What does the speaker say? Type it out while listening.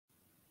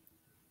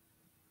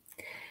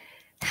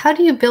How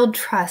do you build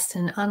trust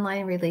in an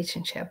online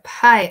relationship?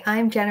 Hi,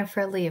 I'm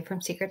Jennifer Lee from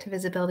Secret to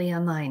Visibility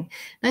Online. And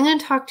I'm going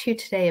to talk to you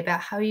today about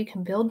how you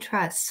can build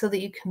trust so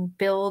that you can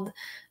build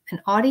an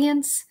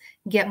audience,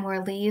 get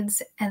more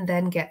leads, and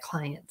then get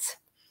clients.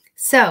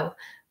 So,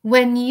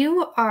 when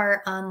you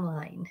are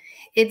online,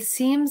 it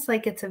seems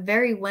like it's a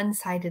very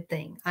one-sided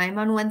thing. I'm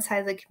on one side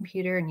of the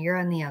computer and you're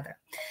on the other.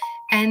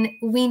 And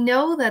we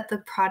know that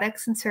the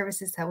products and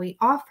services that we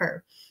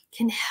offer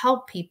can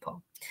help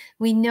people.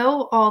 We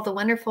know all the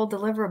wonderful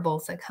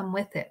deliverables that come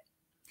with it.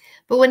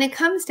 But when it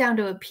comes down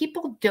to it,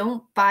 people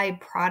don't buy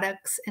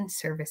products and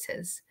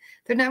services.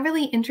 They're not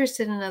really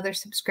interested in another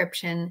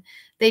subscription.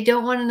 They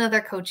don't want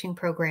another coaching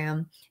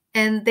program,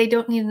 and they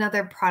don't need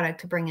another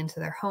product to bring into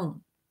their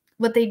home.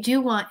 What they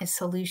do want is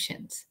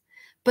solutions,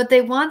 but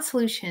they want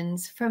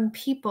solutions from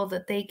people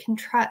that they can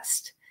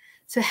trust.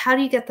 So how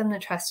do you get them to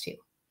trust you?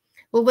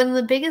 Well, one of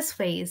the biggest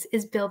ways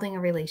is building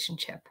a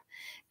relationship.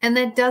 And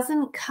that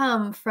doesn't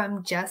come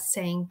from just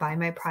saying, buy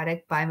my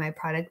product, buy my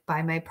product,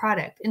 buy my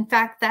product. In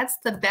fact, that's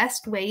the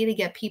best way to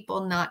get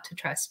people not to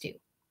trust you.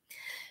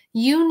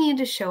 You need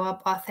to show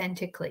up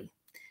authentically.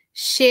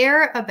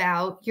 Share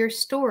about your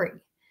story.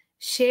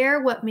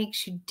 Share what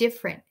makes you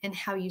different and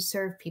how you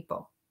serve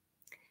people.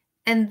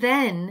 And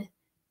then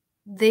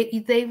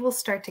they will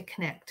start to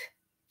connect.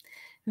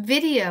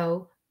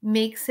 Video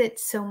makes it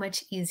so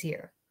much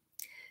easier.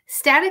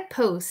 Static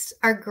posts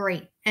are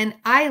great, and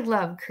I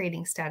love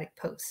creating static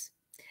posts.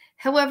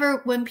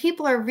 However, when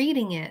people are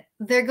reading it,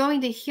 they're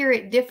going to hear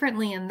it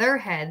differently in their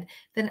head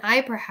than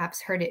I perhaps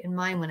heard it in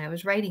mine when I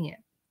was writing it.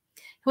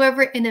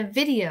 However, in a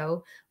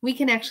video, we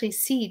can actually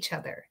see each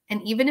other.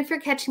 And even if you're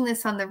catching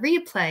this on the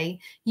replay,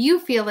 you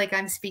feel like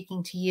I'm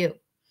speaking to you.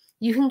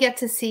 You can get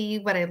to see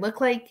what I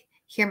look like,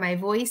 hear my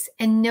voice,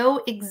 and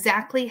know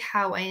exactly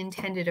how I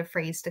intended a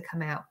phrase to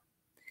come out.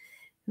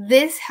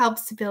 This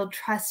helps to build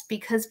trust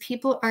because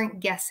people aren't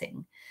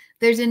guessing.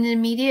 There's an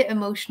immediate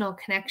emotional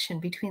connection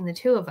between the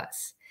two of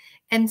us.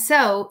 And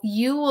so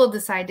you will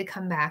decide to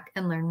come back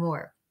and learn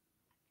more.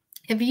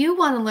 If you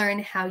want to learn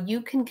how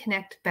you can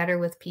connect better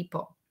with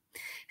people,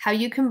 how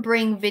you can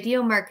bring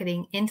video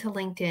marketing into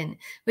LinkedIn,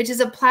 which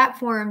is a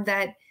platform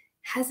that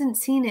hasn't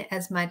seen it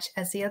as much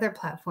as the other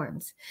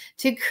platforms,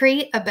 to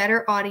create a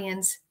better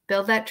audience,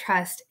 build that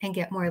trust, and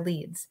get more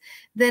leads,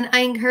 then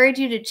I encourage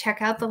you to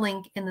check out the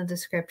link in the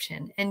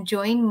description and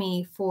join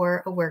me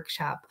for a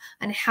workshop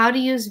on how to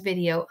use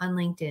video on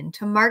LinkedIn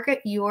to market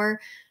your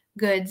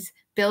goods,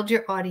 build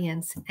your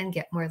audience, and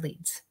get more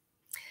leads.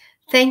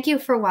 Thank you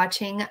for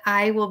watching.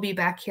 I will be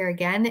back here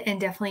again,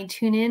 and definitely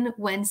tune in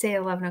Wednesday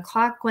at 11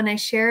 o'clock when I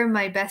share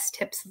my best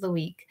tips of the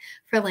week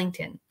for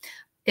LinkedIn.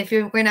 If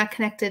we're not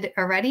connected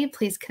already,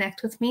 please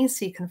connect with me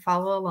so you can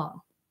follow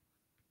along.